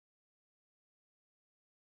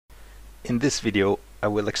In this video, I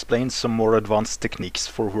will explain some more advanced techniques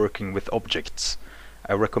for working with objects.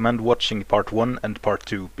 I recommend watching part 1 and part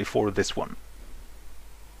 2 before this one.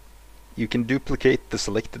 You can duplicate the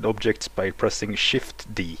selected objects by pressing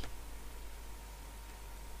shift+D.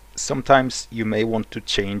 Sometimes you may want to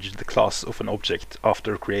change the class of an object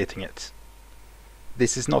after creating it.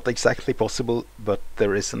 This is not exactly possible, but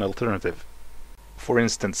there is an alternative. For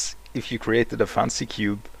instance, if you created a fancy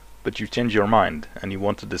cube, but you change your mind and you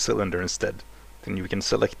wanted a cylinder instead, then you can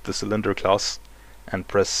select the cylinder class and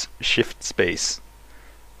press shift+Space.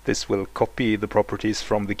 This will copy the properties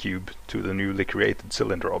from the cube to the newly created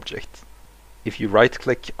cylinder object. If you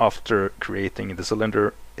right-click after creating the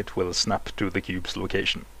cylinder, it will snap to the cube's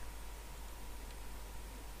location.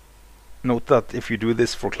 Note that if you do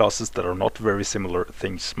this for classes that are not very similar,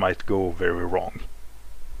 things might go very wrong.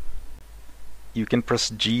 You can press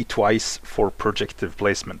G twice for projective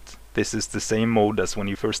placement. This is the same mode as when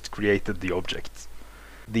you first created the object.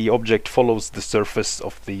 The object follows the surface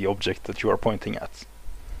of the object that you are pointing at.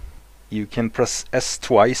 You can press S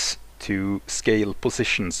twice to scale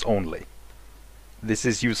positions only. This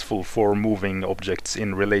is useful for moving objects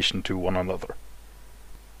in relation to one another.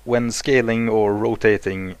 When scaling or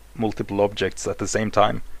rotating multiple objects at the same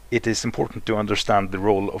time, it is important to understand the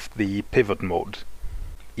role of the pivot mode.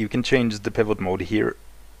 You can change the pivot mode here,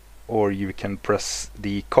 or you can press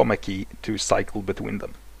the comma key to cycle between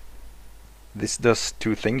them. This does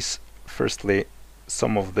two things. Firstly,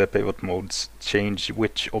 some of the pivot modes change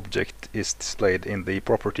which object is displayed in the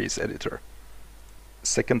properties editor.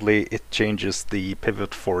 Secondly, it changes the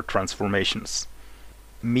pivot for transformations.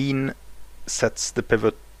 Mean sets the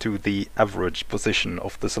pivot to the average position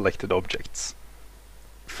of the selected objects.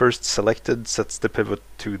 First selected sets the pivot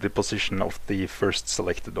to the position of the first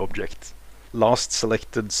selected object. Last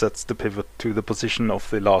selected sets the pivot to the position of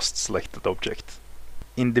the last selected object.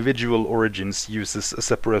 Individual origins uses a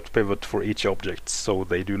separate pivot for each object, so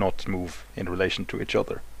they do not move in relation to each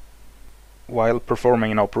other. While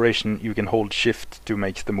performing an operation, you can hold Shift to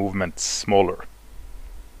make the movement smaller.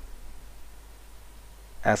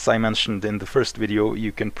 As I mentioned in the first video,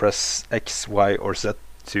 you can press X, Y, or Z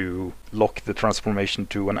to lock the transformation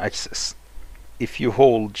to an axis. If you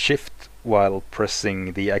hold Shift while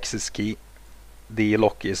pressing the axis key, the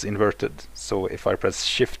lock is inverted. So if I press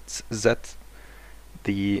Shift Z,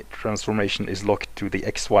 the transformation is locked to the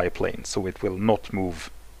XY plane, so it will not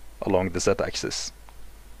move along the Z axis.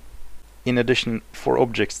 In addition, for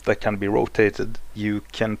objects that can be rotated, you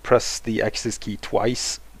can press the axis key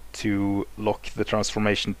twice to lock the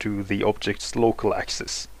transformation to the object's local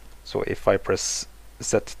axis. So if I press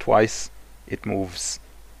Z twice, it moves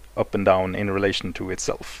up and down in relation to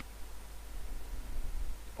itself.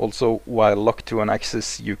 Also, while locked to an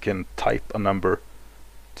axis, you can type a number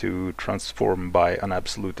to transform by an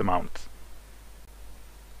absolute amount.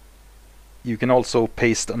 You can also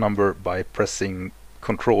paste a number by pressing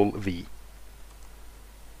ctrl+V.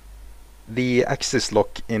 The axis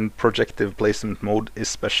lock in projective placement mode is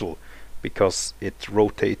special because it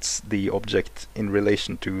rotates the object in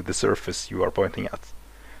relation to the surface you are pointing at.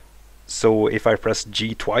 So if I press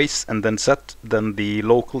G twice and then Z, then the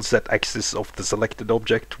local Z axis of the selected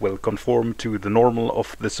object will conform to the normal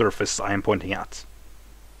of the surface I am pointing at.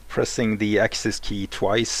 Pressing the axis key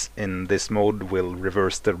twice in this mode will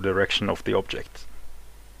reverse the direction of the object.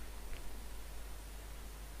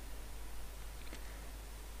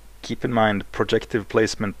 Keep in mind, projective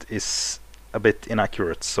placement is a bit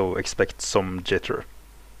inaccurate, so expect some jitter.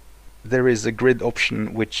 There is a grid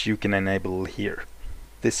option which you can enable here.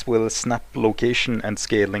 This will snap location and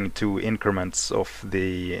scaling to increments of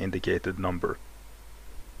the indicated number.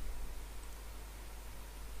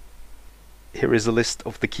 Here is a list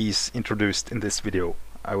of the keys introduced in this video.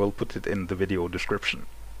 I will put it in the video description.